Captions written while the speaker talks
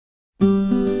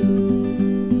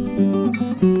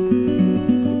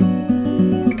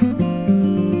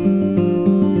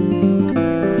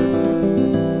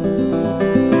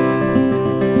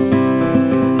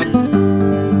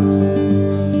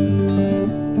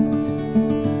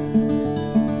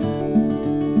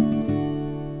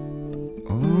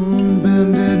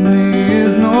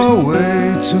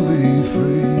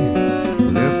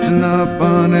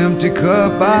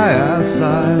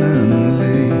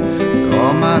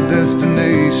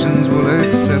destinations will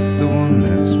accept the one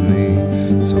that's me,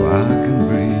 so I can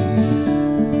breathe.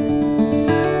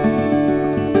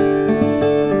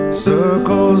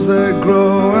 Circles they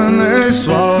grow and they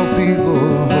swallow people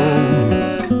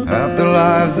whole. After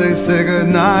lives they say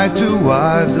goodnight to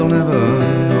wives they'll never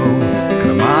know.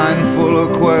 And a mind full of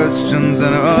questions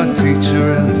and a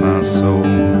teacher in my soul.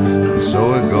 And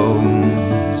so it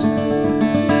goes.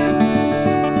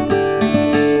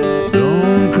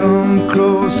 Don't come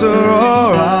closer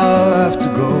or I'll have to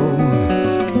go.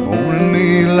 Holding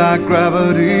me like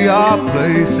gravity are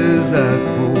places that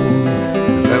pull.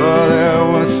 If ever there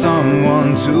was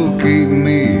someone to keep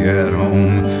me at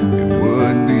home, it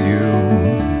would be you.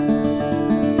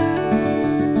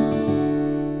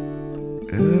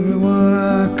 Everyone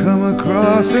I come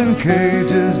across in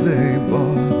cages they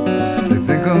bought, they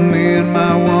think of me and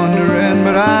my wandering,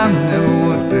 but I'm never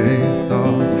what they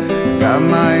thought. Got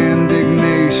my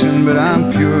indignation, but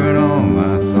I'm pure in all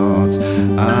my thoughts.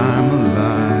 I'm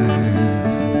alive.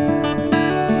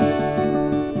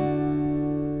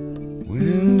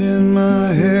 Wind in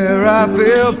my hair, I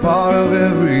feel part of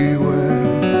everywhere.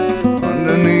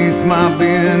 Underneath my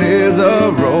being is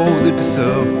a road that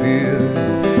disappeared.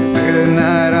 Late at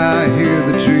night I hear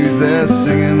the trees, they're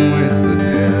singing with the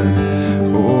dead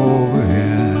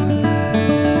overhead.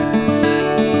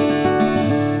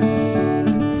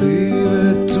 Leave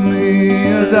it to me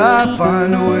as I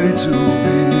find a way to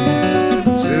be.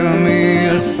 Consider me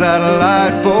a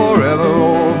satellite forever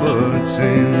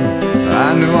orbiting.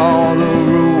 I knew all the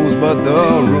rules, but the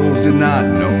rules did not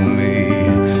know me.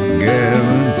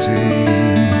 Guaranteed.